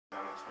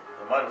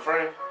Am I in the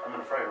frame? I'm in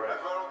the frame, right?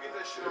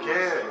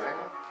 Yeah,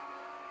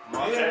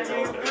 man. Yeah,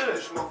 good.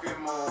 Smoking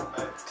more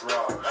pocket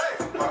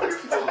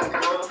full of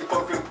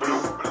motherfucking blue.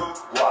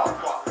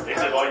 Wow. They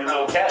took all you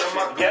little cat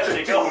shit. Cat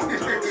shit go.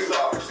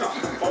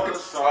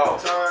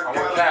 Oh, I'm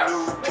with Cap.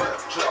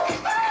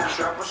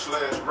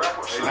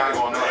 They not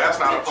gonna know. That's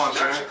not a punch,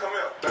 man.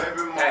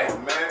 Hey,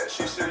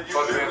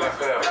 fuck the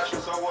NFL.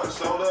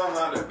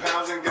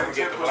 Don't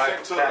get the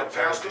black tap,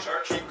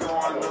 keep going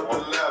up the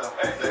ladder.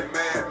 They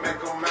mad, make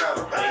them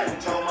matter.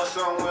 Told my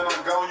son when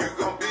I'm gone, you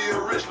gon' be a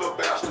rich little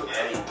bastard.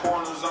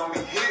 Corners on me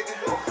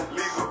hitting,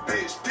 leave a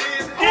bitch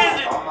dizzy.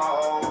 All my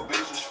old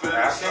bitches feel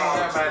I seen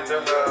him at the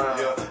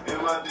in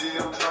my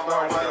DM talking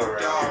about white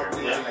dog.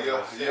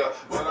 Yeah.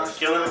 But I'm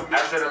killing him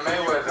after the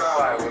Mayweather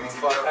fight when he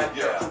fought that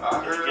guy.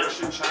 I heard that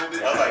shit changed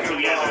it. That was like 2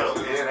 years ago.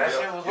 Yeah, that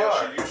shit was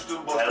hard.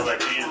 That was like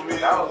 2 years ago.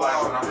 That was like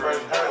when I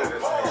first heard of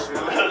this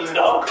nigga.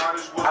 No.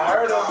 I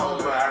heard of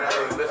him, but I didn't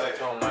really listen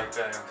to him like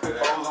that until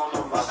that.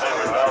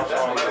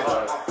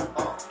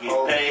 Get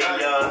paid,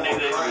 young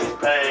nigga, get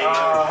paid.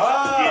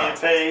 Get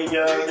paid,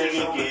 young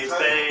nigga, get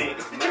paid.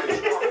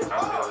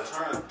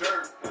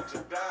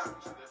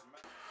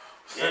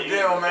 It's the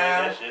deal, man.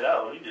 That shit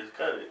out. You just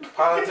cut it.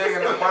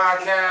 PolitiKan The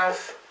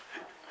Podcast,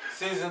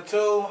 Season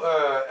 2,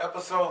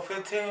 Episode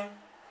 15. Yeah.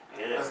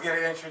 Let's get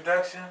an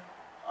introduction.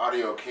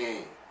 Audio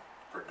King,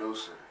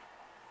 producer.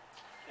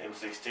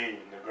 M16,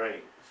 the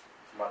great.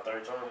 It's my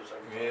third time or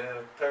something.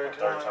 Yeah, third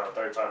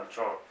time the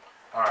Trump.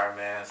 Alright,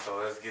 man, so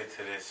let's get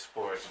to this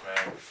sports,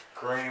 man.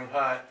 Kareem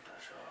Hunt,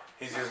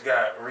 he just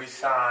got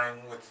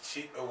re-signed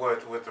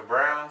with the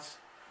Browns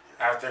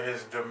after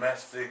his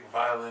domestic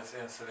violence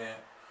incident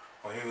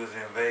when he was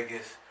in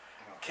Vegas,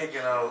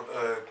 kicking old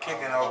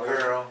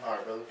girl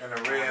in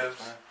the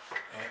ribs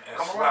and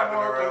slapping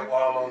her up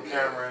all on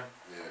camera.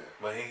 Yeah.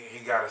 But he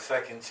got a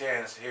second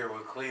chance here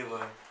with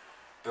Cleveland.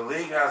 The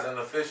league hasn't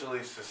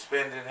officially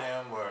suspended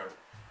him or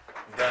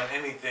done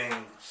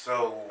anything,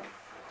 so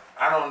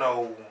I don't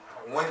know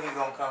when he's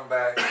gonna come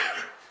back.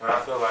 But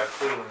I feel like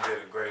Cleveland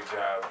did a great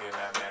job getting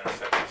that man a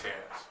second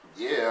chance.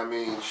 Yeah, I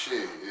mean,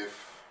 shit.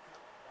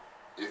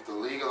 If the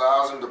league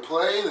allows him to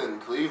play, then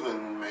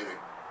Cleveland made an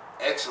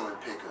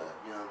excellent pickup.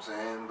 You know what I'm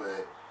saying?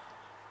 But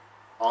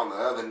on the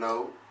other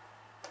note,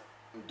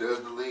 does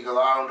the league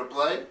allow him to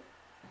play?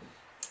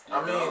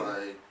 I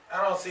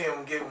don't see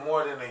him getting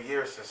more than a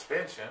year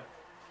suspension.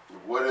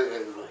 What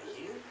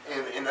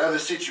in other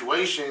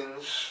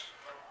situations?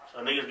 So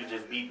niggas can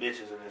just beat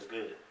bitches and it's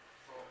good.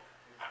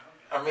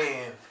 I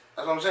mean,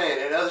 that's what I'm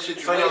saying. In other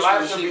situations, so your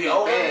life should be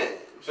over. banned.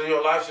 So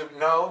your life should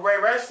Ray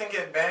Rice didn't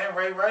get banned.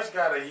 Ray Rice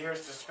got a year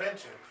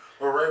suspension.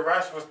 Where Ray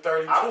Rice was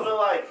 32. I feel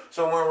like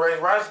so when Ray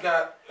Rice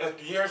got a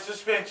year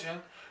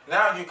suspension,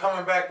 now you're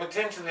coming back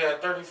potentially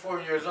at 34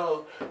 years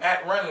old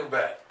at running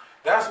back.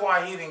 That's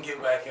why he didn't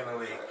get back in the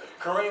league.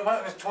 Kareem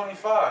Hunt is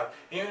 25.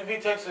 Even if he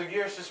takes a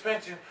year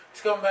suspension,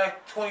 he's coming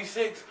back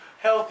 26,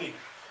 healthy.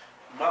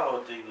 My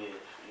whole thing is,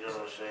 you know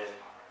what I'm saying?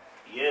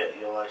 Yeah,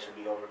 your life should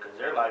be over because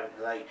their life,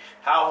 like,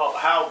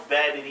 how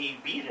bad did he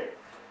beat her?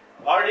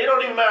 Or it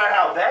don't even matter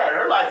how bad,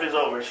 her life is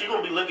over. She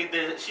gonna be looked at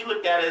as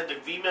the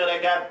female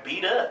that got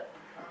beat up.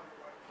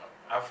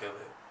 I feel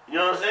it. You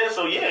know what I'm saying?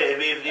 So yeah,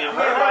 if her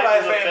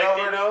life is ain't affected,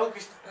 over though.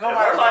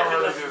 her life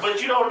is,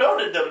 but you don't know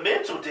that the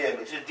mental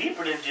damage is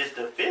deeper than just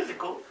the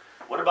physical.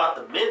 What about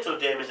the mental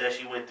damage that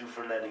she went through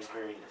from that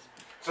experience?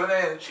 So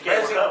then she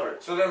can't recover.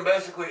 So then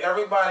basically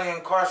everybody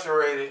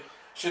incarcerated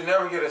should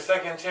never get a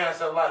second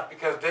chance at life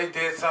because they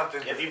did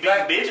something. If you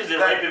beat bitches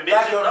and raping bitches,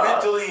 that could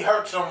mentally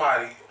hurt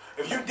somebody.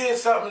 If you did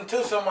something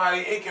to somebody,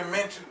 it can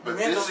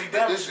mentally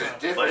damage them.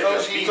 So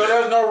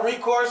there's no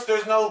recourse.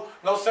 There's no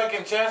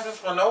second chances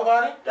for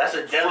nobody. That's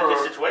a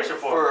delicate situation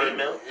for a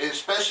female,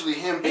 especially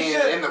him being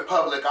in the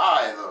public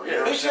eye, though.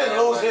 Yeah. He shouldn't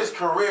lose his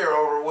career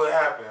over what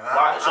happened.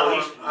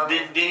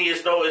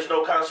 It's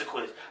no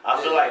consequence.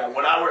 I feel like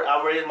when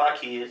I raise my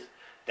kids,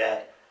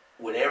 that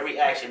with every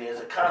action there's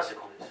a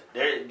consequence.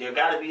 There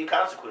got to be a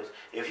consequence.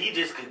 If he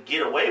just could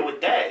get away with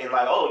that and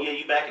like, oh yeah,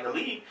 you back in the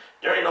league,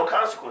 there ain't no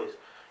consequence.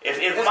 If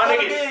my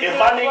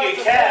nigga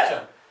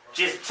Cap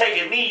just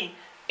take a knee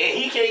and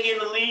he can't get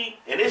in the league,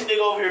 and this nigga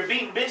over here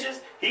beating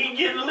bitches, he can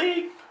get in the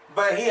league.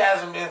 But he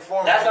hasn't been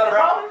formally. That's not a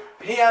problem.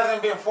 He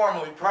hasn't been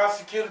formally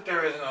prosecuted.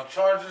 There is no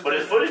charges. But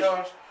there's footage.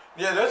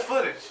 Yeah, there's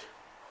footage.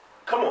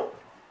 Come on,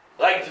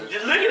 like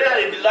just look at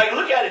it. Like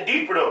look at it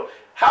deeper though.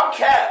 How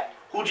Cap,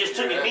 who just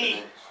took a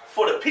knee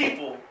for the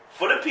people,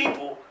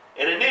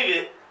 and a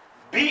nigga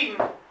beating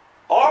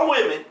our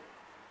women,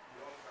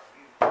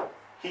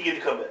 he get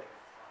to come back.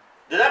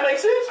 Does that make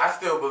sense? I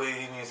still believe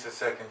he needs a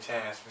second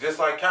chance. Just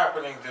like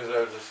Kaepernick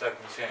deserves a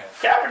second chance.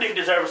 Kaepernick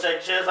deserves a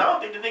second chance. I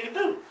don't think the nigga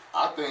do.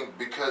 I think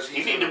because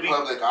he's in the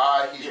public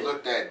eye, he's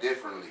looked at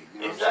differently. You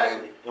know what I'm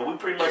saying? And we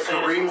pretty much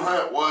Kareem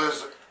Hunt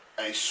was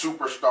a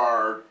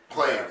superstar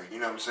player. You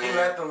know what I'm saying? He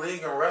led the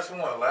league in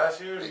wrestling,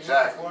 last year?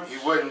 Exactly. He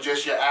wasn't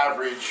just your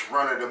average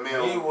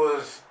run-of-the-mill. He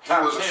was a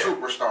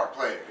superstar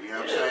player. You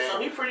know what I'm saying?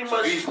 So he pretty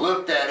much... he's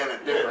looked at in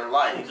a different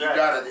light. Exactly. You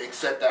got to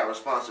accept that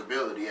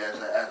responsibility as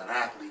an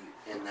athlete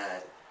in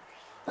that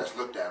that's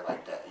looked at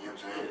like that. You know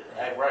what I'm saying?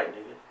 Yeah, act right,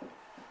 nigga.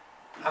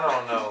 I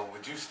don't know,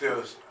 but you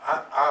still.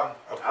 I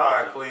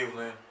apply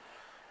Cleveland.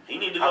 He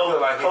need to go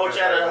like coach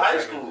out of high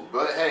school.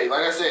 But hey,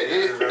 like I said,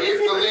 if the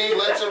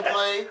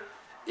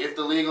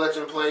league lets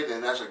him play,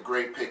 then that's a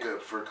great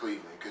pickup for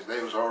Cleveland because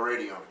they was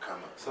already on the come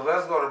up. So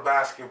let's go to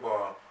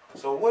basketball.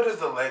 So what is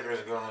the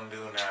Lakers gonna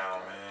do now,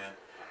 man?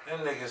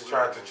 Them niggas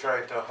tried to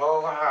trade the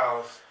whole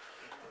house.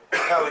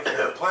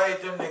 Pelicans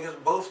played them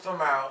niggas, boosted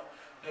them out.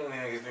 Them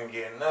niggas didn't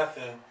get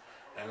nothing,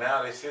 and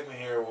now they sitting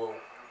here with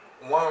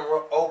one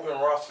open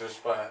roster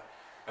spot.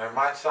 They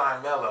might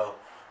sign Melo,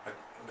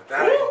 but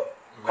that ain't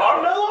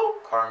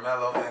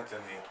Carmelo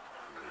Anthony.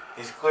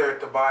 He's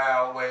cleared the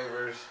buyout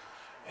waivers,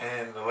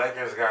 and the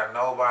Lakers got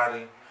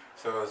nobody.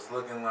 So it's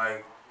looking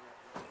like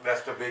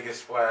that's the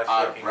biggest splash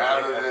they can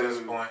get at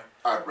this point.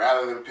 I'd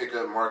rather than pick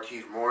up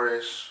Markieff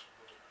Morris.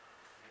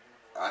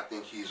 I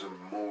think he's a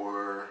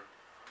more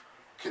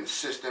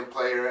consistent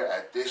player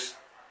at this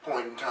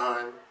point in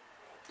time.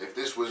 If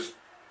this was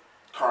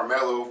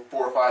Carmelo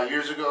 4 or 5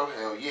 years ago,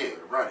 hell yeah,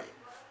 run it.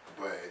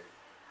 But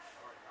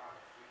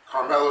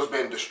Carmelo's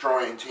been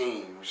destroying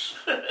teams.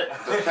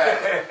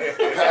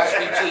 The past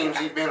few teams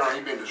he's been on,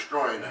 he's been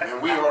destroying them.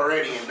 And we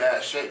already in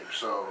bad shape,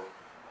 so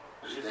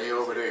stay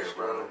over there,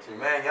 bro.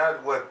 Man, y'all,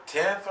 what,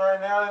 10th right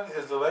now?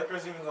 Is the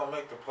Lakers even going to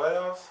make the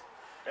playoffs?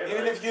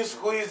 Even if you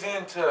squeeze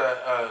into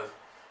a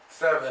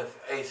 7th,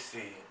 8th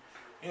seed,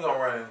 you're going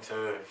to run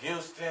into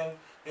Houston.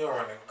 You're going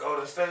to run into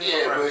Golden State.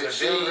 Yeah, but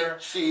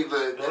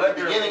at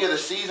the beginning of the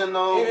season,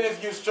 though. Even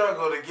if you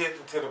struggle to get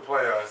into the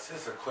playoffs,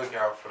 it's a quick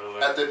out for the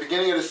Lakers. At the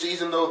beginning of the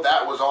season, though,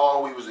 that was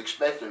all we was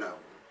expecting of them.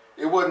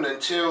 It wasn't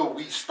until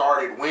we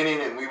started winning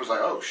and we was like,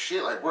 oh,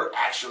 shit, like, we're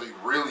actually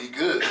really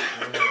good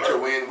to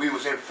when we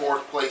was in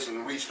 4th place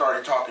and we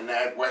started talking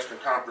that Western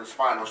Conference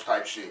Finals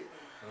type shit.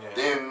 Yeah.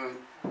 Then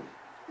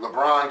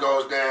LeBron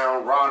goes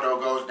down, Rondo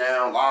goes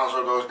down,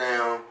 Lonzo goes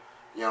down.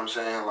 You know what I'm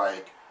saying?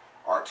 Like,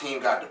 our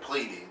team got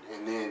depleted.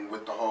 And then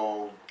with the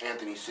whole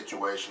Anthony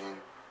situation,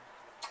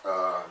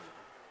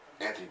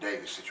 Anthony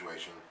Davis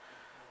situation,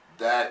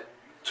 that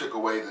took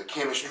away the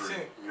chemistry.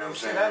 You know what I'm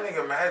saying? That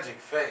nigga Magic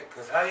fake.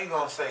 Because how you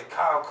going to say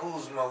Kyle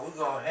Kuzma, we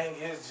going to hang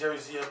his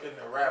jersey up in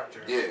the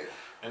Raptors? Yeah.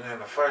 And then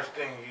the first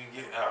thing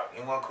you get out,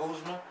 you want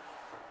Kuzma?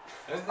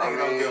 This nigga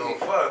don't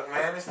give a fuck,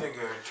 man. This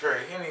nigga will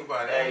trade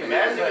anybody. Hey,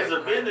 Magic is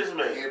a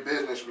businessman. He's a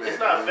businessman. It's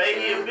not fake,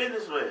 he's a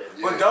businessman.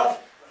 Yeah. But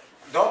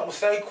don't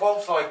say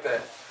quotes like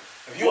that.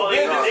 If you the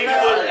nigga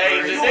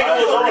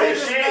was on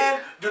his shit.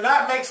 Do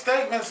not make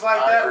statements like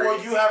that where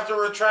you have to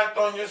retract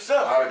on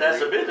yourself.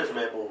 That's a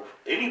businessman move.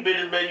 Any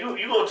businessman,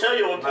 you gonna tell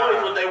your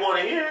employees what they want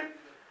to hear.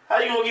 How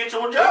you gonna get to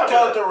a job? He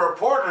told the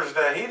reporters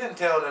that. He didn't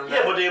tell them that.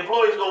 Yeah, but the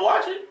employees gonna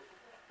watch it.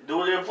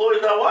 Do the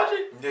employees not watch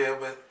it? Yeah,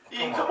 but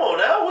come on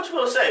now. What you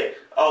gonna say?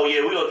 Oh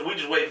yeah, we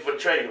just waiting for the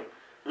trade him.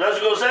 You know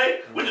what you gonna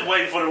say? We just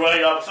waiting for the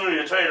right opportunity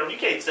to trade him. You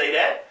can't say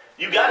that.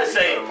 You gotta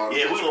say,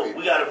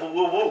 we gotta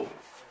woo.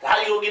 How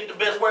you gonna get the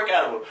best work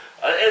out of them?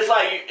 It's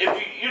like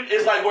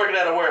it's like working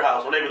at a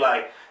warehouse when they be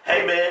like,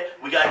 "Hey man,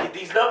 we gotta get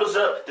these numbers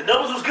up. The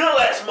numbers was good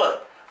last month.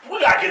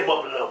 We gotta get them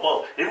up a little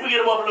more. If we get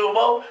them up a little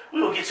more,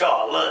 we gonna get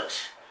y'all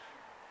lunch.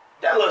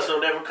 That lunch will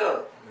never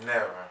come.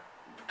 Never.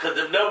 Cause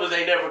the numbers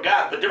they never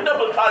got, but them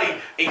numbers probably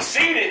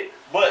exceeded.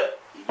 But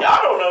y'all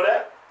don't know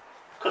that.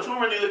 Cause who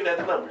really looking at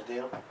the numbers,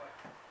 damn?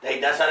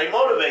 That's how they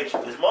motivate you.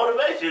 It's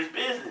motivation. It's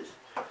business.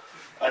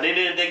 And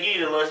then they give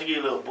you the lunch, they give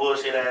you a little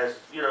bullshit ass,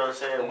 you know what I'm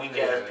saying, weak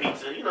ass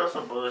pizza, you know,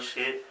 some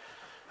bullshit.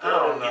 I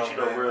don't know,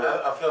 man.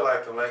 I feel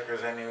like the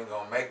Lakers ain't even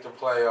gonna make the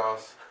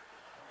playoffs.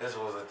 This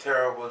was a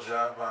terrible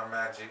job by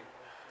Magic.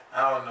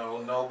 I don't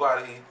know,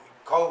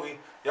 Kobe,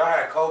 y'all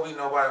had Kobe,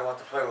 nobody want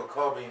to play with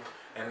Kobe,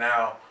 and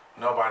now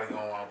nobody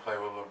gonna want to play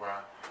with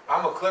LeBron.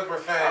 I'm a Clipper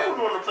fan. I don't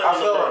want to play with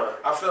LeBron.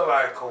 I feel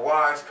like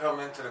Kawhi's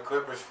coming to the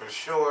Clippers for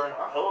sure.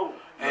 I hope.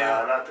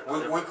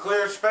 And we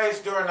cleared space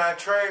during that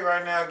trade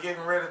right now,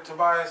 getting rid of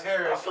Tobias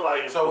Harris. I feel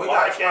like so we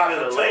got spots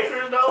for the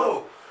Lakers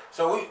though.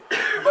 So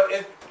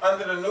but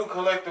under the new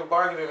collective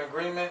bargaining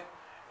agreement,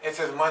 it's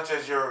as much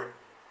as your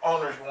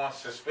owner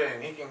wants to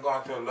spend. He can go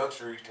into a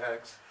luxury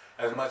tax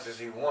as much as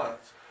he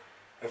wants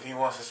if he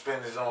wants to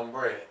spend his own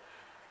bread.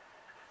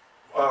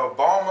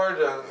 Ballmer,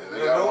 the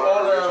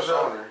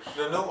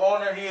new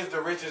owner, he is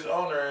the richest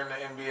owner in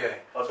the NBA.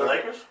 Of the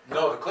Lakers?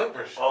 No, the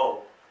Clippers.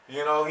 Oh.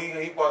 You know,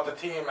 he bought the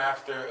team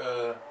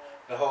after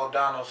the whole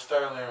Donald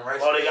Sterling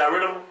race. Oh, they got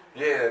rid of him?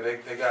 Yeah,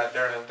 they got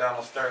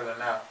Donald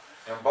Sterling out.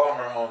 And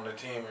Ballmer owned the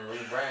team and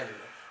rebranded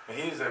it. But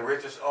he's the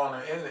richest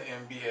owner in the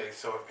NBA.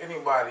 So if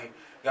anybody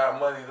got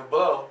money to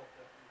blow,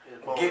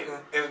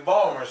 it's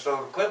Ballmer. So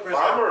the Clippers...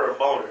 Ballmer or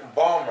Boner?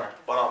 Ballmer.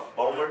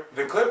 Ballmer?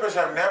 The Clippers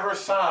have never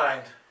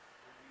signed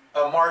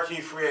a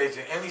marquee free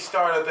agent. Any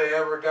star that they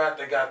ever got,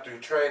 they got through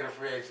trade or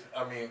free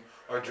agent,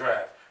 or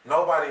draft.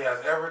 Nobody has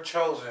ever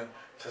chosen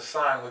to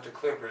sign with the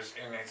Clippers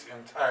in its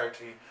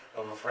entirety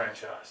of a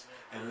franchise.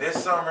 And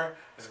this summer,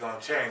 it's going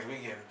to change. We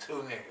getting 2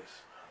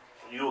 niggas.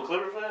 You a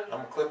Clipper fan?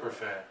 I'm a Clipper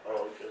fan.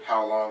 Oh, okay.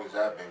 How long has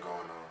that been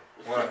going on?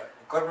 What?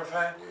 Clipper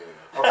fan?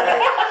 Yeah.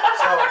 Okay.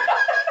 So,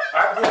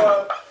 I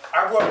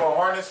I grew up a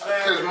Hornets fan.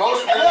 Because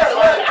most niggas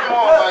like, come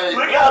on, like,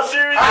 Look how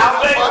serious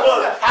this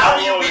was. how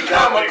do you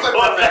become a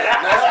Clipper fan?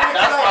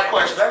 That's my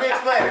question. Let me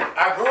explain it.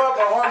 I grew up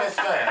a Hornets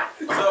fan.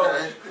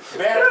 So,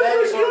 Baron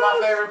Davis was my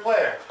favorite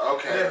player.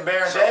 Okay. Then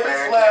Baron So Davis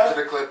Baron left, came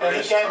to the Clippers. and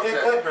he came to the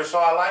Okay. Clippers. So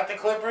I liked the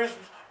Clippers,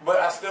 but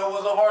I still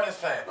was a Hornets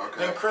fan.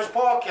 Okay. Then Chris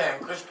Paul came.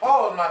 Chris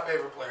Paul was my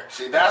favorite player.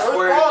 See, that's Chris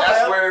where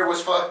Paul where it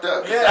was fucked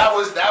up.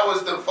 'Cause that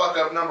was the fuck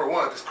up number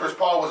one. Because Chris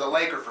Paul was a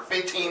Laker for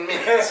 15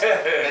 minutes,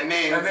 and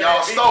then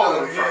y'all stole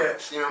him from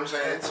us. You know what I'm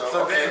saying? So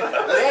okay,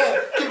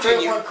 then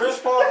continue. when Chris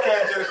Paul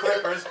came to the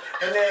Clippers,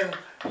 and then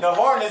the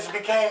Hornets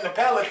became the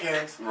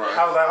Pelicans, Right.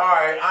 I was like, all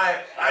right,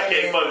 I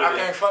can't fuck with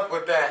can't fuck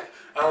with that.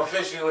 I'm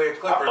officially a I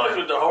Clipper. fucked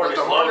with the Hornets.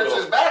 But the Hornets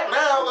logo. is back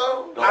now,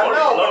 though. The I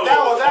Hornets know, but logo that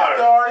was fire.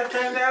 after I already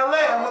came to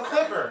LA. I'm a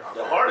Clipper.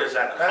 The Hornets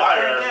had a That's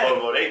fire pretty ass good.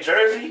 logo. They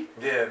jersey,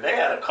 Yeah. they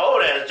had a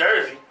cold ass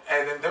jersey.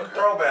 And then them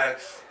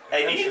throwbacks.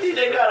 Hey, do you think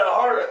they got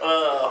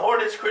a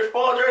Hornets Chris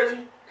Paul jersey?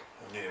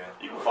 Yeah.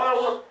 You can find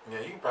one. Yeah,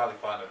 you can probably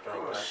find a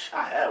throwback.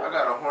 I have I one.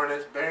 got a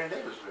Hornets Baron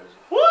Davis jersey.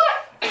 What?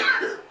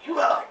 You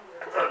out?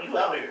 You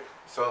out here?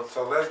 So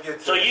let's get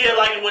to So yeah,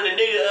 like when the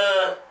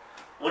nigga,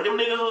 when them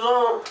niggas was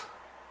on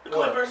the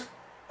What? Clippers,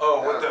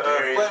 Oh, with the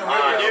Darius Quentin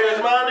Miles. Williams. Darius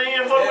Miles, they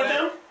didn't fuck with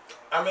them.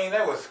 I mean,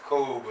 that was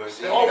cool, but Oh,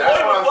 That's boy,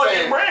 what I'm fucking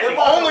saying. Brandy.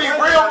 Only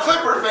real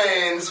Clipper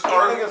fans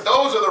are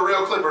those are the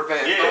real Clipper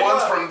fans. Yeah. The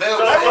ones from them.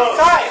 So,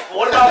 tight.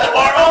 what about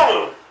Lamar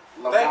Odom?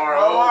 Lamar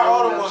Odom,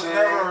 Odom you know was what I'm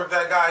saying? never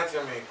that guy to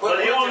me.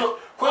 But he was-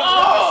 Quentin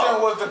Oh.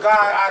 Richardson was the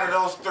guy out of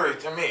those three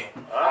to me.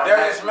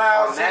 Darius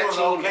Miles, on he that was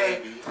team,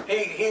 okay.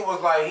 maybe. He was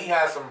like he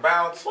had some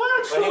bounce, What?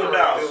 but he Some didn't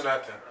bounce? do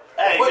nothing.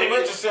 Hey, Quentin nigga,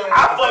 Richardson was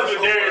I the fuck best with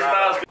shooter Darius ever.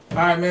 Miles. All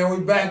right, man,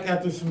 we back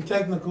after some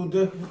technical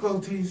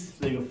difficulties.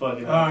 This nigga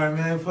fucking All right,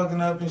 man, fucking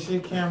up and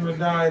shit. Camera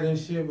died and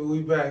shit, but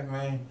we back,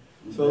 man.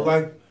 So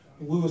like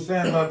we were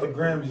saying about the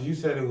Grammys, you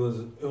said it was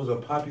a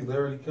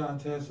popularity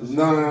contest. Or something?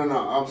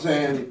 No. I'm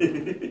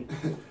saying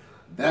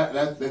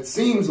that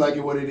seems like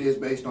what it is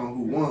based on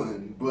who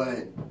won,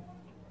 but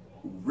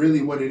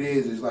really what it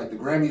is like the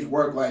Grammys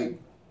work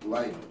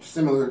like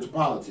similar to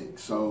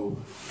politics. So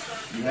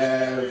you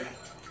have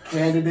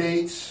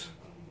candidates.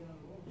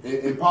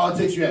 In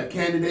politics, you have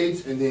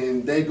candidates, and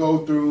then they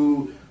go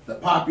through the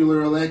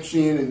popular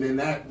election, and then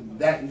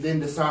that then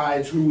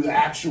decides who the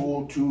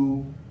actual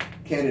two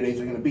candidates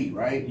are going to be,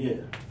 right? Yeah,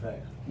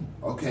 facts.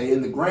 Okay,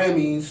 in the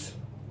Grammys,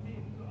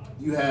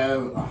 you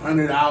have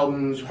 100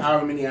 albums,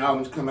 however many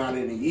albums come out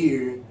in a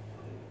year,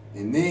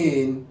 and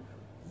then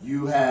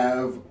you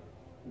have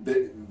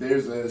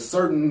there's a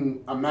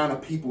certain amount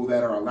of people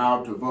that are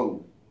allowed to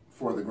vote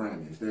for the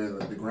Grammys. They're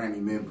the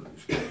Grammy members.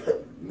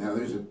 Now,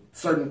 there's a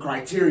certain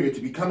criteria to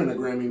becoming a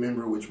Grammy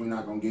member, which we're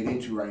not going to get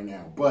into right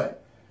now.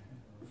 But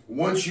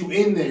once you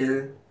in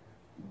there,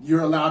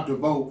 you're allowed to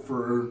vote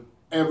for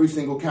every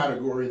single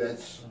category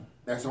that's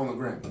on the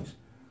Grammys.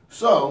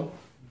 So,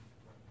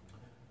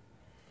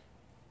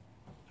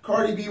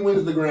 Cardi B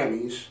wins the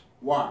Grammys.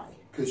 Why?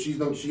 Because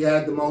she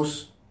had the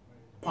most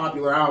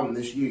popular album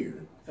this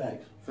year.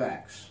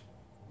 Facts.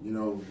 You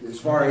know, as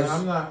far as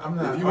I'm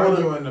not if you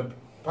arguing the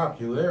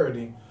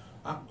popularity.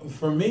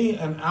 For me,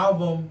 an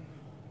album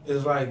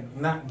is like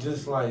not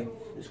just like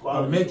It's a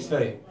quality.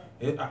 mixtape.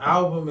 An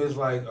album is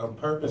like a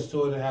purpose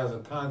to it. It has a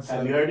concept.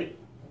 Have you heard it?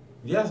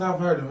 Yes, I've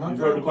heard it. My You've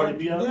girl heard the Cardi played-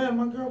 B album? Yeah,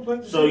 my girl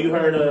played the So shit.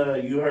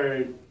 you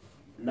heard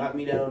 "Knock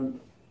Me Down."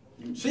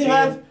 She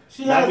has.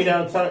 Knock Me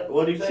Down.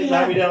 What do you say? she Knock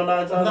had Me Down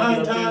 9 times.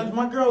 9 times.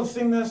 My girl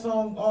sing that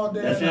song all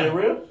day. That and shit night.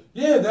 real?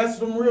 Yeah, that's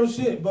some real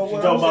shit. But She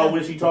what talk I'm about saying,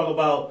 when she talk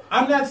about.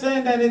 I'm not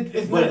saying that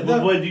it's But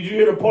not. did you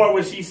hear the part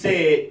where she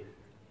said,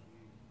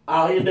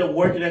 "I'll end up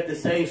working at the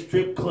same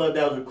strip club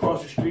that was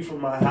across the street from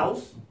my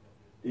house"?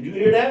 Did you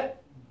hear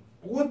that,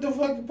 What the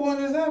fuck point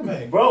is that,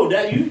 man? bro?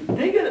 That you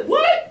nigga?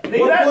 What? Nigga,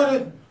 What that,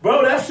 point is-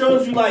 bro, that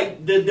shows you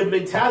like the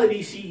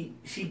mentality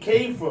she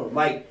came from.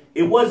 Like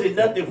it wasn't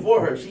nothing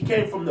for her. She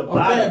came from the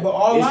bottom. Okay, but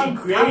all and I'm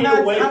she created not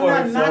a way for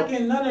herself.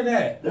 knocking none of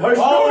that. Her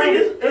story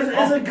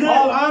is a good.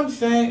 All I'm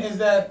saying is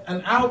that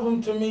an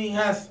album to me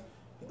has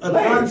a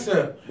Layers.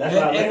 concept, That's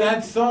and, what I meant.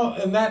 that song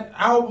and that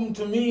album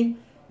to me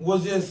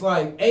was just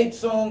like 8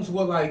 songs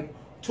with like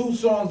 2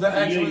 songs that You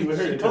actually didn't even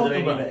heard she it because talked it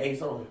ain't about. even 8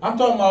 songs. I'm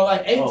talking about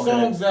like 8 Okay.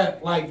 songs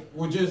that like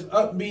were just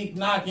upbeat,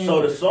 knocking.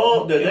 So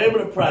the name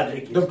of the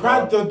project is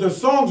called, the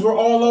songs were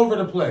all over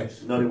the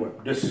place. No, they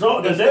weren't. The Yes,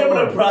 name they of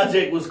were. the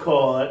project was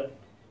called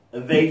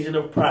Invasion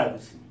of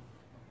Privacy.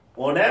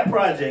 On that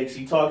project,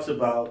 she talks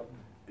about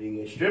being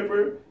a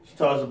stripper. She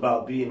talks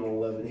about being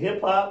on Love and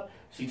Hip Hop.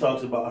 She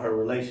talks about her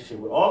relationship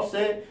with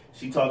Offset.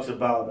 She talks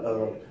about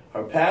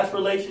her past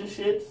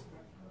relationships.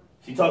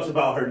 She talks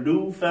about her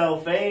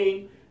newfound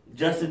fame,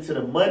 adjusting to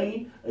the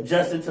money,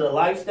 adjusting to the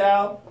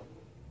lifestyle.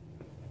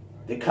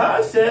 The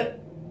concept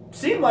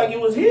seemed like it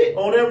was hit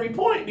on every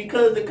point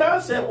because the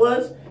concept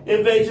was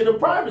invasion of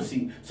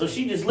privacy. So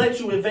she just let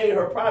you invade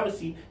her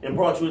privacy and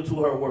brought you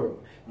into her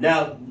world.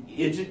 Now,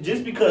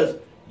 just because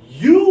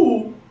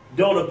you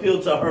don't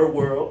appeal to her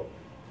world,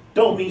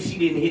 don't mean she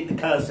didn't hit the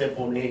concept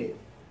on the head.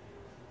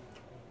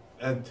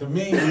 And to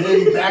me, And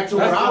then back to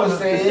what That's I was what-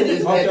 saying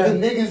is Okay. that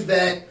the niggas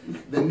that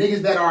the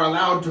niggas that are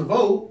allowed to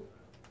vote,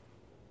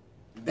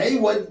 they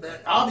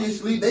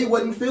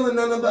wasn't feeling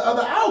none of the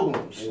other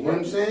albums. You know what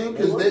I'm saying?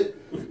 Because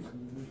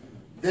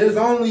there's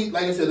only,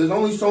 like I said, there's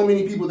only so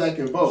many people that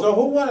can vote. So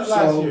who won it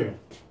last year?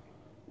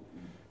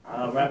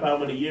 Rap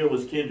album of the year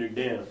was Kendrick.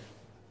 Damn.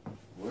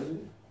 Was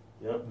it?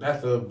 Yep.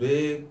 That's a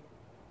big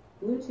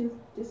Bluetooth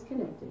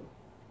disconnected.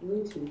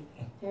 Bluetooth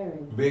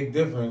pairing. big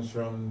difference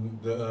from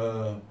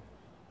the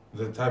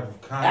type of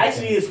content.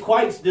 Actually, it's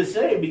quite the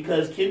same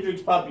because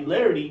Kendrick's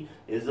popularity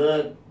is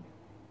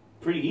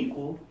pretty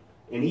equal,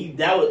 and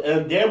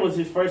Damn was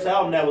his first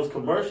album that was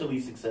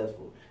commercially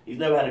successful. He's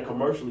never had a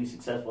commercially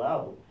successful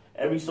album.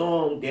 Every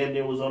song damn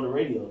near was on the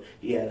radio.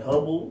 He had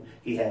Humble,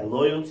 he had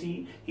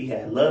Loyalty, he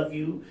had Love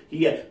You,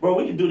 he had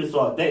we can do this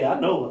all day. I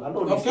know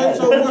these Okay, guys.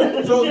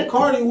 so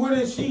Cardi, where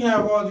did she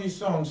have all these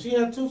songs? She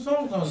had 2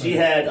 songs on there. She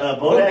had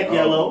Bodak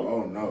Yellow.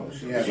 Oh no,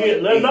 she had She had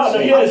about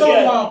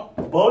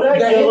Bodak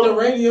that Yellow. hit the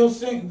radio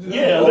sing.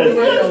 Yeah,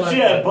 she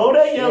had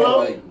Bodak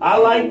Yellow. I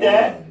like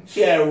that.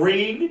 She had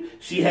Ring.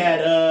 She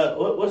had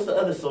what's the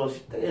other song?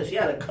 She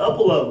had a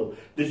couple of them.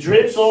 The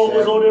Drip song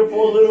was on there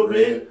for a little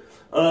bit.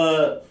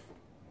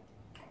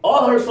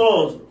 All her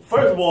songs,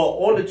 first of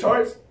all, on the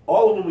charts,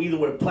 all of them either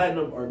went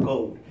platinum or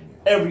gold.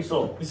 Every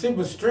song. You see,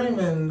 but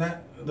streaming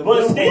that.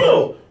 But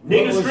still,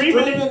 niggas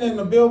streaming in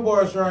the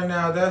billboards right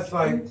now. That's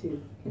like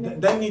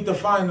they need to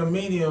find a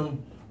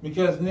medium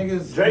because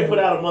niggas. Drake put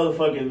out a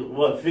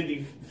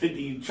motherfucking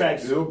 50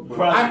 tracks. I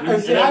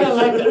didn't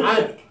like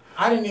the,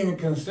 I didn't even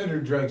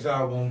consider Drake's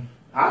album.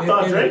 I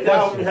thought Drake's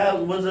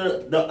album was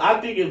I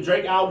think if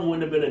Drake album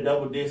wouldn't have been a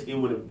double disc, it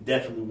would have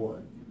definitely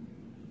won.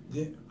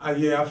 Yeah,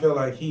 I feel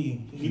like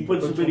he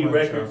put so many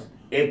records,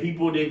 and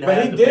people didn't. But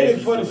have he the did it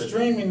patience for to the listen.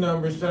 streaming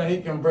numbers so that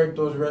he can break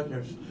those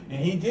records,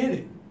 and he did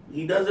it.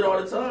 He does it all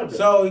the time. Though.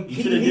 So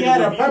He should've he did had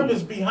it a with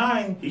purpose views.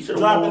 behind He should've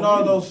dropping won all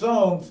with those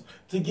songs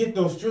to get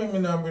those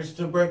streaming numbers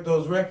to break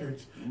those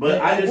records. But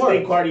And I it just worked.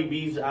 think Cardi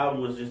B's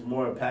album was just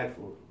more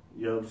impactful.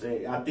 You know what I'm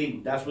saying? I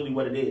think that's really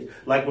what it is.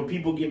 Like when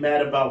people get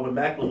mad about when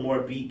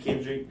Macklemore beat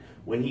Kendrick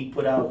when he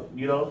put out,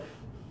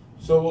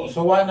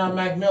 So why not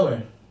Mac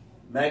Miller?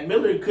 Mac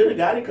Miller could have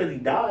got it because he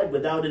died,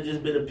 but that would have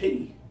just been a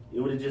pity. It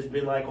would have just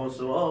been like on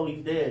some,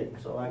 he's dead.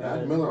 So I got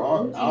Mac it. Miller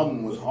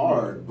album was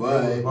hard,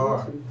 but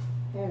Hard.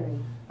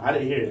 Pairing. I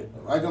didn't hear it.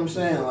 like I'm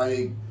saying,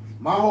 like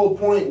my whole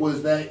point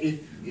was that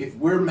if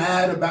we're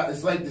mad about,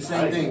 it's like the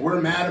same thing. We're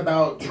mad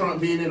about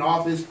Trump being in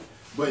office,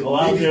 but I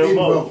niggas don't didn't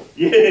vote.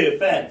 Yeah,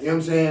 facts. You know what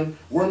I'm saying?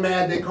 We're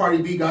mad that Cardi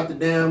B got the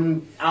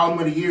damn album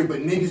of the year,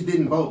 but niggas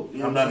didn't vote. You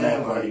know I'm what not mad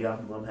saying? at Cardi. Like,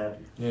 I'm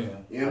happy. Yeah. you know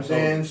what I'm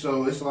saying?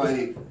 So it's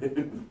like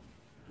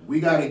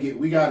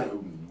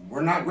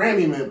we're not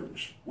Grammy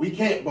members. We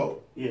can't vote.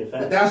 Yeah, facts.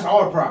 But that's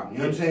our problem. You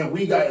know what I'm saying?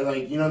 We got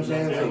you know what I'm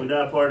saying? Yeah, Like, we're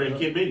not part of the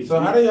committee. So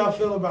how do y'all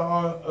feel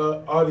about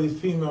all these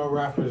female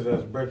rappers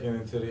that's breaking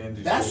into the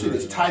industry? that shit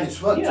is tight as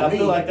fuck Yeah, to I me.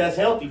 feel like that's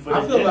healthy for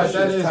I the feel like industry.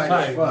 that is tight as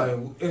tight. fuck.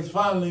 Like, it's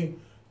finally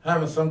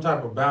having some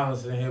type of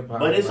balance in hip hop.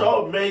 But it's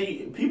all,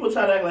 man, people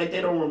try to act like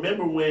they don't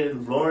remember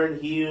when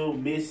Lauryn Hill,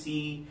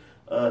 Missy,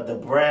 The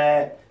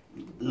Brat,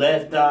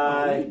 Left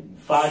Eye,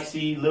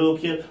 Foxy, Lil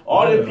Kim,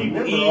 all them people,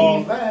 remember all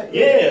Eve. that.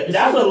 Yeah,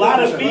 that's a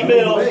lot of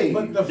females.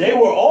 But They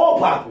were all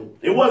popping.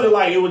 It wasn't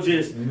like it was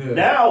just, Yeah.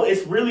 now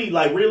it's really,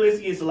 like,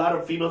 realistically, it's a lot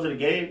of females in the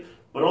game,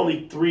 but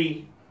only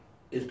 3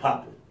 is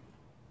popping.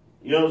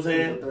 You know what I'm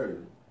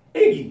saying?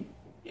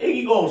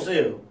 Iggy gonna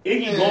sell.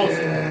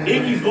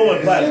 Iggy's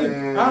going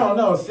platinum. I don't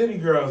know. City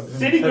Girls.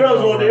 City Girls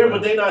on there,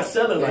 but they not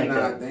selling They like not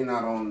that. they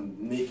not on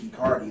Nicki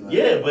Cardi. Like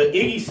Yeah, but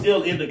Iggy's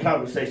still in the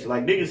conversation.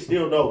 Like niggas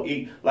still know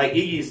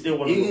Iggy is still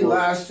one of the Iggy most.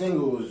 last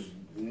single was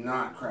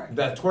not cracking.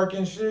 That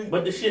twerking shit.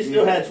 But the shit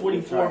still had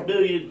 24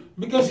 million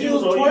Because she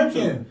was views on YouTube.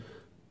 twerking.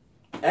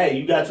 Hey,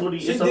 you got 20.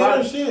 She It's a did lot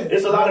her of shit.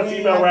 It's a lot of I mean,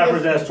 female I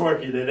rappers guess- that's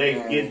twerking and they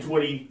get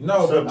 20.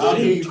 No, some but I'll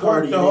she give you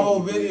Cardi twerked the B. whole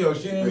video.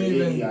 She didn't But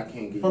even. Iggy, I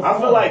can't get. I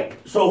feel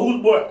like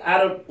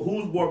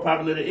who's more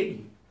popular than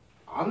Iggy?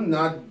 I'm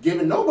not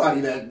giving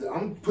nobody that.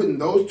 I'm putting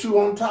those 2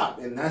 on top,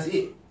 and that's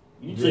it.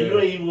 So you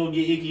ain't even gonna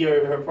get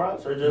Iggy her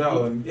props or just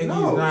No, Iggy's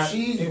No, not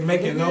she's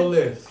making no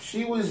list.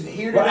 She was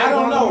here. But I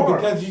don't know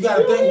because you got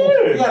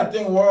to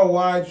think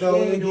worldwide though. She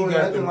ain't Iggy doing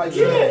got nothing the like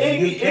Yeah, that.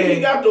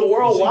 Iggy got the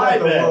worldwide She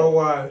got the man.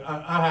 worldwide.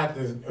 I have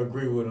to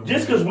agree with him.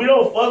 Just because we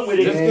don't fuck with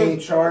She it.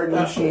 ain't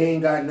charting. She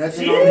ain't got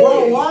nothing. She on is. it.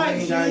 Worldwide,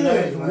 ain't she got is.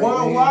 nothing. Like,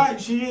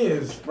 Worldwide, she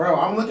is. Bro,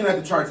 I'm looking at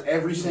the charts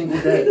every single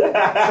day.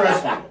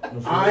 Trust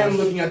me. I am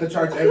looking at the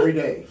charts every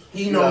day.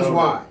 He knows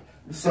why.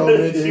 So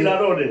nigga, She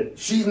not on there.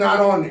 she's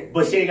not on there.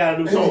 But she ain't got a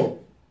new song.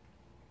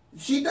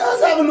 She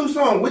does have a new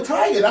song with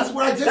Tyga. That's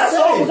what I just That said.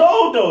 song's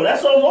old though.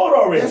 That song's old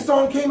already. That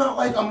song came out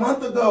like a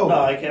month ago.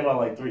 No, it came out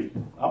like 3.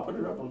 I'll put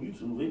it up on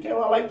YouTube. It came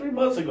out like 3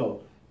 months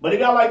ago. But it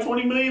got like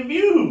 20 million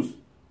views.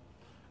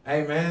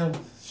 Hey man,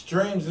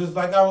 streams is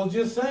like I was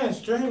just saying.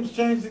 Streams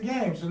changed the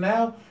game. So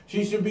now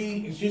she should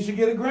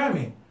get a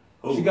Grammy.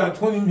 Who? She got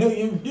 20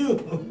 million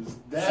views.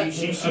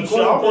 She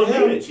almost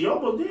did. She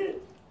almost did.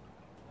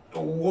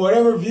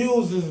 Whatever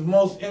views is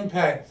most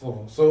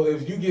impactful. So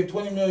if you get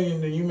 20 million,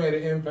 then you made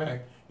an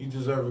impact. You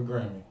deserve a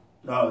Grammy.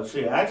 No,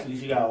 shit. Actually,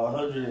 she got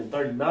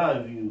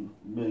 139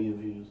 million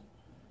views.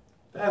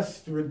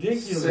 That's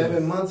ridiculous.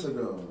 7 months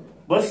ago.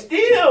 But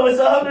still, it's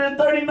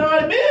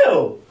 139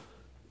 mil.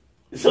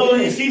 So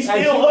she's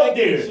still up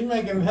there. She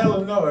making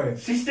hella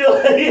noise. She's still,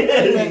 She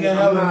making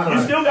hella noise.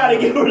 You still gotta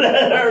give her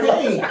that.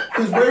 Hey,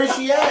 because where is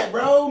she at,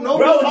 bro?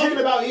 Nobody's talking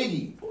about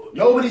Iggy.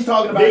 Nobody's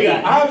talking about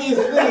Iggy.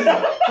 Obviously,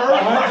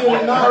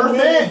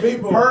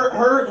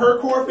 her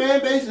core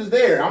fan base is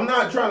there. I'm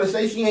not trying to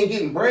say she ain't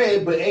getting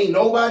bread, but ain't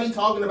nobody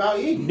talking about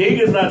Iggy.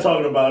 Niggas not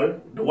talking about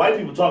her. The white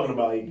people talking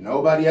about Iggy.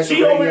 Nobody at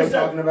the radio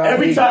talking about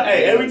every Iggy. Time,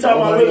 hey, every time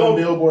nobody I look on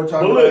Billboard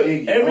talking about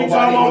Iggy. Every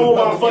time I'm on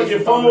my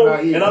fucking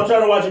phone and I'm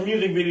trying to watch a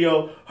music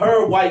video,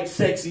 her white,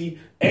 sexy,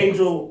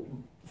 angel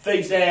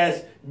face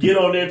ass get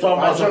on there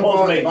talking about some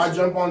Postmates. If I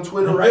jump on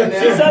Twitter right now,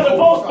 she's selling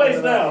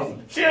Postmates now.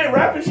 She ain't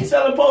rapping, she's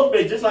selling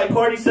Postmates. Just like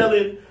Cardi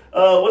selling,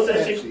 what's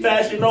that shit,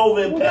 Fashion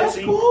Nova and Pepsi. That's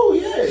cool,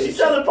 yeah. She's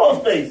selling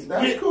Postmates.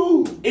 That's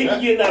cool.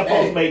 Iggy getting that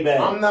Postmate back.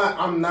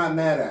 I'm not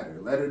mad at her.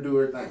 Let her do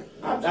her thing.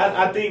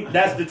 I think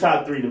that's the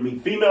top three to me.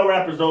 Female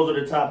rappers, those are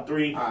the top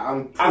three.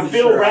 I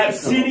feel sure Rap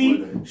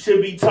City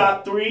should be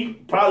top three.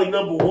 Probably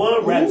number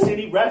one. Rap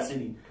City.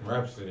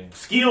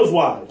 Skills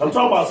wise. I'm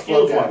talking about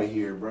skills wise. Fuck out of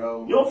here,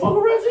 bro. You don't fuck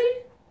with Rap City?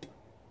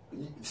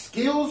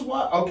 Skills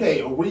wise?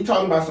 Okay, we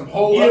talking about some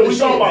whole yeah, other we shit.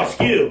 talking about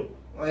skill.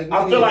 Like,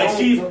 I feel like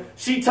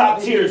she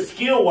top tier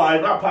skill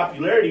wise, not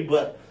popularity,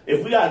 but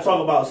if we gotta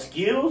talk about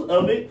skills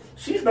of it,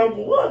 she's number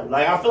one.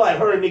 Like I feel like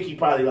her and Nicki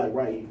probably like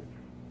right here.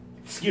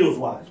 Skills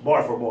wise,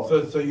 bar for bar.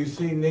 So you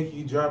see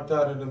Nicki dropped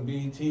out of the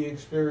BET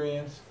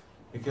experience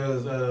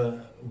because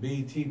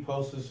BET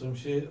posted some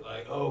shit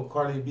like, oh,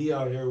 Cardi B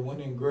out here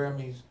winning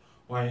Grammys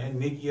while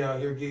Nicki out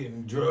here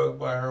getting drugged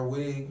by her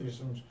wig or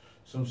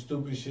some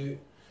stupid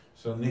shit.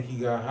 So Nicki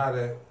got hot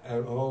at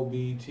whole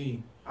BET.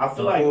 I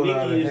feel like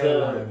Nicki is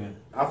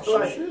I feel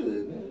like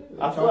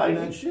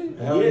that shit.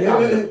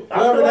 I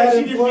feel like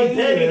she just be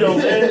petty though,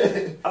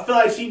 man. I feel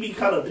like she be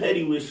kind of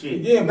petty with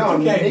shit. Yeah, but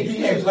you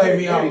can't play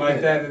me out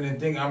like that and then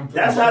think I'm.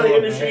 That's how the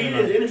industry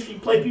is. The industry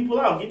play people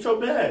out. Get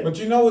your bag. But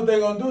you know what they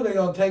gonna do? They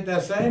gonna take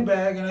that same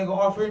bag and they gonna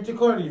offer it to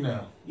Cardi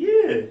now.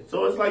 Yeah,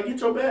 so it's like get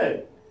your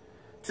bag.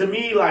 To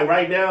me, like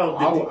right now,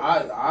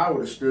 I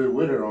would have stood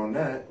with her on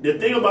that. The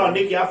thing about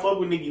Nicki, I fuck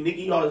with Nicki.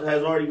 Nicki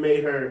has already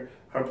made her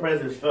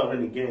presence felt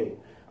in the game.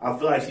 I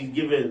feel like she's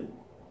giving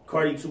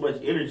Cardi too much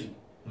energy.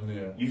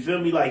 Yeah. You feel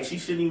me? Like she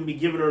shouldn't even be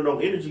giving her no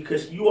energy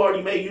because you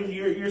already made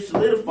you're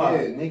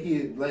solidified. Yeah,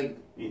 Nicki like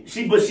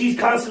but she's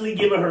constantly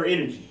giving her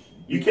energy.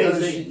 You can't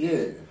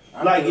say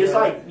like it's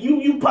like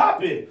you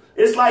popping.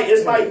 It's like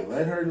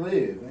let her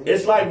live. Man.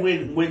 It's like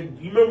when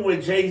you remember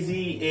when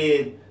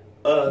Jay-Z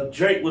and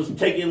Drake was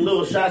taking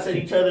little shots at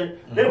each other.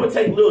 They would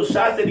take little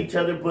shots at each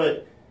other,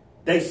 but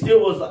they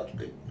still was like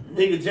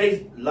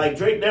nigga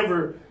Drake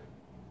never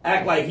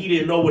act like he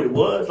didn't know what it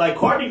was. Like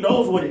Cardi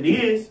knows what it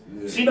is.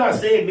 Yeah. She not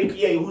saying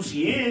Nicki ain't who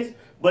she is,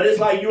 but it's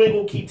like you ain't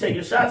gonna keep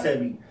taking shots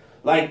at me.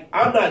 Like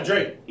I'm not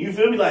Drake. You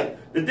feel me?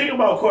 Like the thing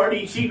about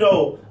Cardi, she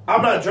know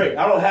I'm not Drake.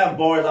 I don't have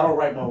bars. I don't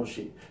write my own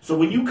shit. So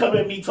when you come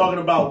at me talking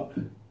about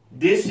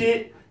this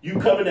shit, you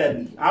coming at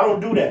me. I don't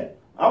do that.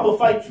 I'm gonna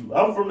fight you.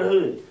 I'm from the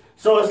hood.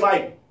 So it's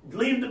like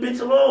leave the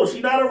bitch alone.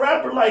 She not a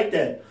rapper like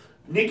that.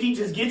 Nicki,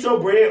 just get your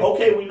bread.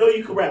 Okay, we know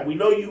you can rap. We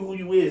know you who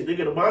you is.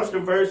 Nigga, the Monster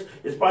verse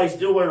is probably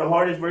still one of the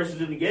hardest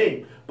verses in the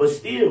game. But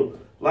still,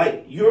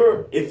 like,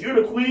 if you're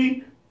the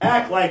queen,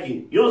 act like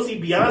it. You don't see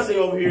Beyonce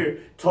over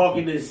here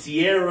talking to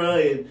Sierra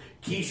and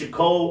Keisha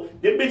Cole.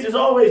 Them bitches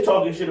always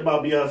talking shit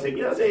about Beyonce.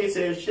 Beyonce ain't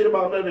saying shit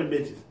about none of them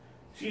bitches.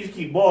 She just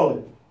keep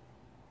balling.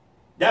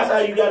 That's how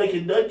you gotta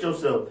conduct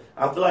yourself.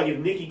 I feel like if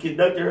Nicki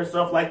conducted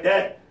herself like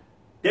that,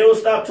 they will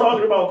stop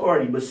talking about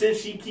Cardi. But since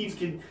she keeps...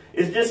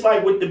 It's just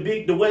like with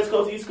the West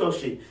Coast, East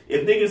Coast shit.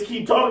 If niggas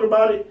keep talking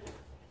about it,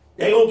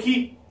 they gonna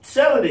keep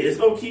selling it. It's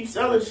gonna keep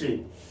selling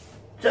shit.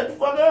 Shut the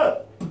fuck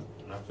up.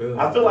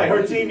 I feel like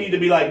her team need to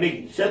be like,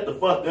 Nicki, shut the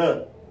fuck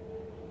up.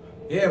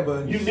 Yeah,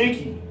 but... You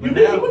Nicki. But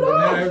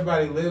now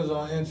everybody lives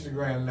on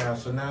Instagram now.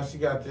 So now she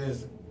got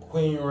this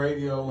Queen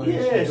Radio and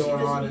she's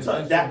doing all this.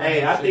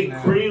 Hey, I think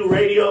Queen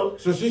Radio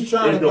so she's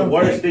trying is the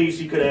worst thing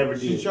she could ever do.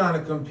 She's trying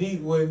to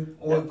compete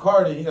with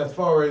Cardi as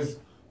far as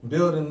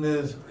building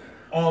this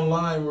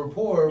online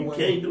rapport. You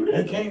can't do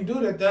that. You can't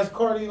do that. That's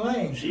Cardi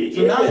lane.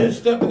 Now you're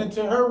stepping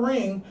into her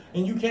ring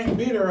and you can't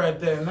beat her at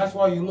that, and that's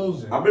why you're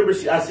losing. I remember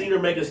I seen her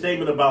make a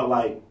statement about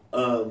like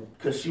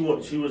because she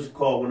was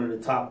called one of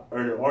the top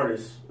earning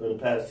artists of the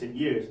past 10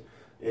 years,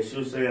 and she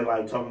was saying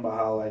like talking about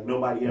how like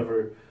nobody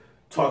ever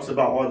talks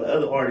about all the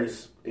other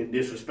artists and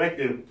disrespect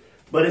them,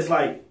 but it's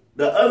like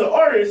the other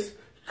artists,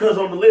 because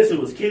on the list it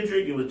was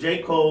Kendrick, it was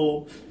J.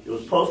 Cole, it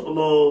was Post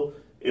Malone,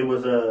 it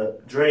was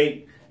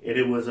Drake, and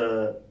it was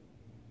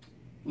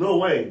Lil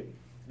Wayne.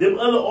 Them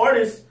other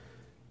artists,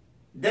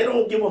 they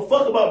don't give a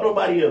fuck about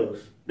nobody else.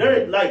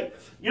 They're like,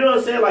 you know what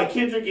I'm saying? Like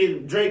Kendrick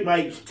and Drake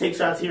might take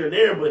shots here and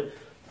there, but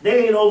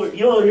they ain't over.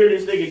 You don't hear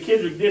this nigga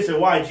Kendrick dissing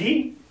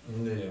YG.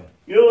 Yeah.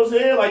 You know what I'm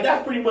saying? Like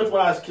that's pretty much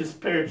what I was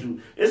compared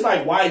to. It's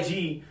like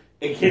YG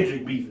and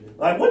Kendrick beefing.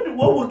 Like what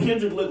would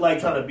Kendrick look like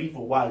trying to beef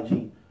with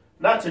YG?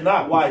 not to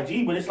knock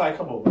YG, but it's like,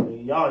 come on,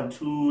 man, y'all in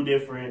two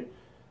different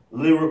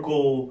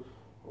lyrical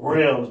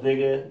realms,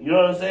 nigga. You know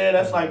what I'm saying?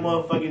 That's like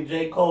motherfucking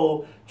J.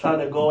 Cole trying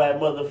to go at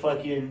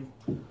motherfucking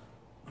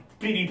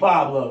P.D.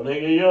 Pablo,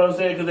 nigga. You know what I'm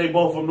saying? Because they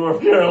both from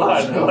North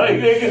Carolina. Like,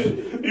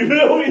 nigga, you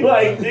feel me?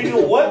 Like,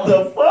 nigga, what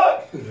the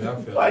fuck?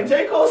 Yeah, like,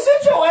 J. Cole,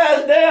 sit your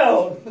ass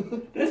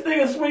down. This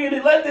nigga swinging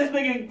it. Let this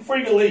nigga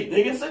freak elite.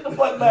 Nigga, sit the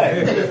fuck back.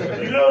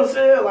 You know what I'm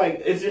saying?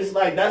 Like, it's just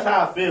like, that's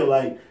how I feel.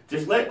 Like,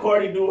 just let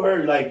Cardi do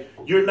her. Like,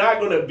 you're not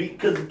going to be,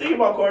 because the thing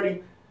about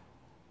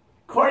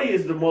Cardi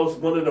is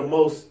one of the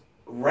most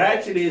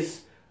ratchetest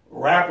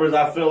rappers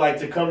I feel like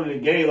to come to the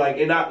game. Like,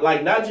 and not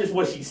just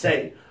what she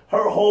say.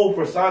 Her whole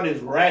persona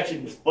is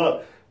ratchet as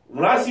fuck.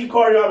 When I see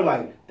Cardi, I be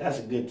like, that's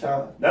a good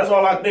time. That's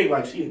all I think.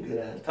 Like, she a good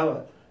ass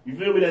time. You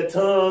feel me? That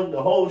tongue,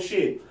 the whole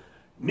shit.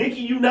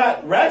 Nicki, you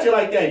not ratchet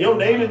like that. Your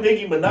name is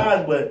Nicki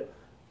Minaj, but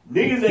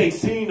niggas ain't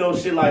seen no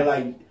shit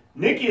like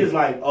Nicki is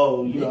like,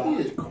 oh, you know.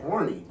 Nicki is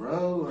corny,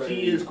 bro. Like,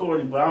 she is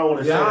corny, but I don't want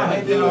to say Yeah, I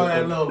that. hate all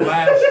that little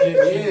laugh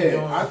shit.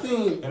 Yeah, I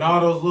think. And all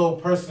those little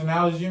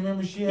personalities. You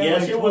remember she had? Yeah,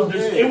 like it was the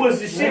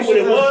shit That what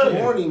it was.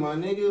 corny, my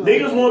nigga. Like,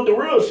 Niggas want the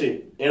real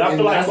shit. And I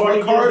feel like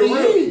Cardi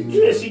is.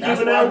 Yeah, she That's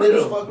giving why that niggas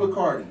real. fuck with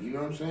Cardi, you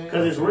know what I'm saying?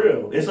 Because it's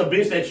real. It's a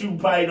bitch that you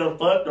probably done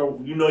fucked or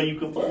you know you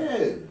can fuck. Yeah.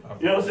 You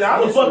know what I'm saying? I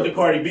done fucked the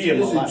Cardi B in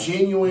my She's life. a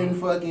genuine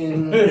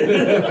fucking.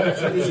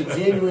 She's a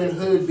genuine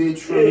hood bitch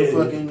from the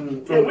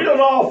fucking. Yeah, we done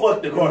all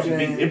fucked the Cardi B.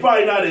 saying? It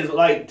probably not as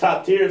like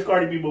top tier as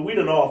Cardi B, but we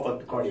done all fucked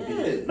the Cardi B.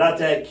 Yeah. Not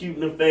that cute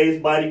in the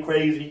face, body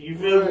crazy. You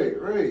feel me?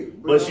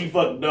 Right. But she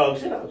fucked dog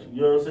shit out you.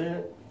 You know what I'm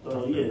saying?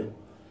 So yeah.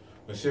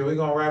 But shit, we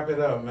gonna wrap it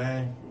up,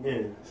 man.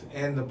 Yeah.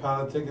 End the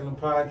PolitiKan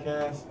The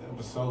Podcast,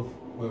 episode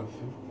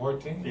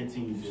 14?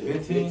 15.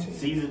 15?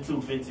 Season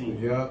 2,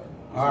 15. Yep.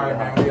 Alright,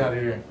 man, we out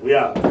of here. We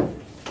out.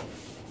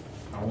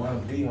 I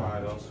want to be high,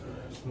 though.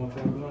 Smoke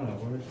that blunt.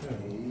 Where's that?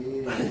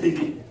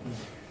 Yeah.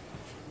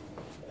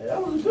 Hey,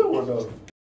 that was a good one, though.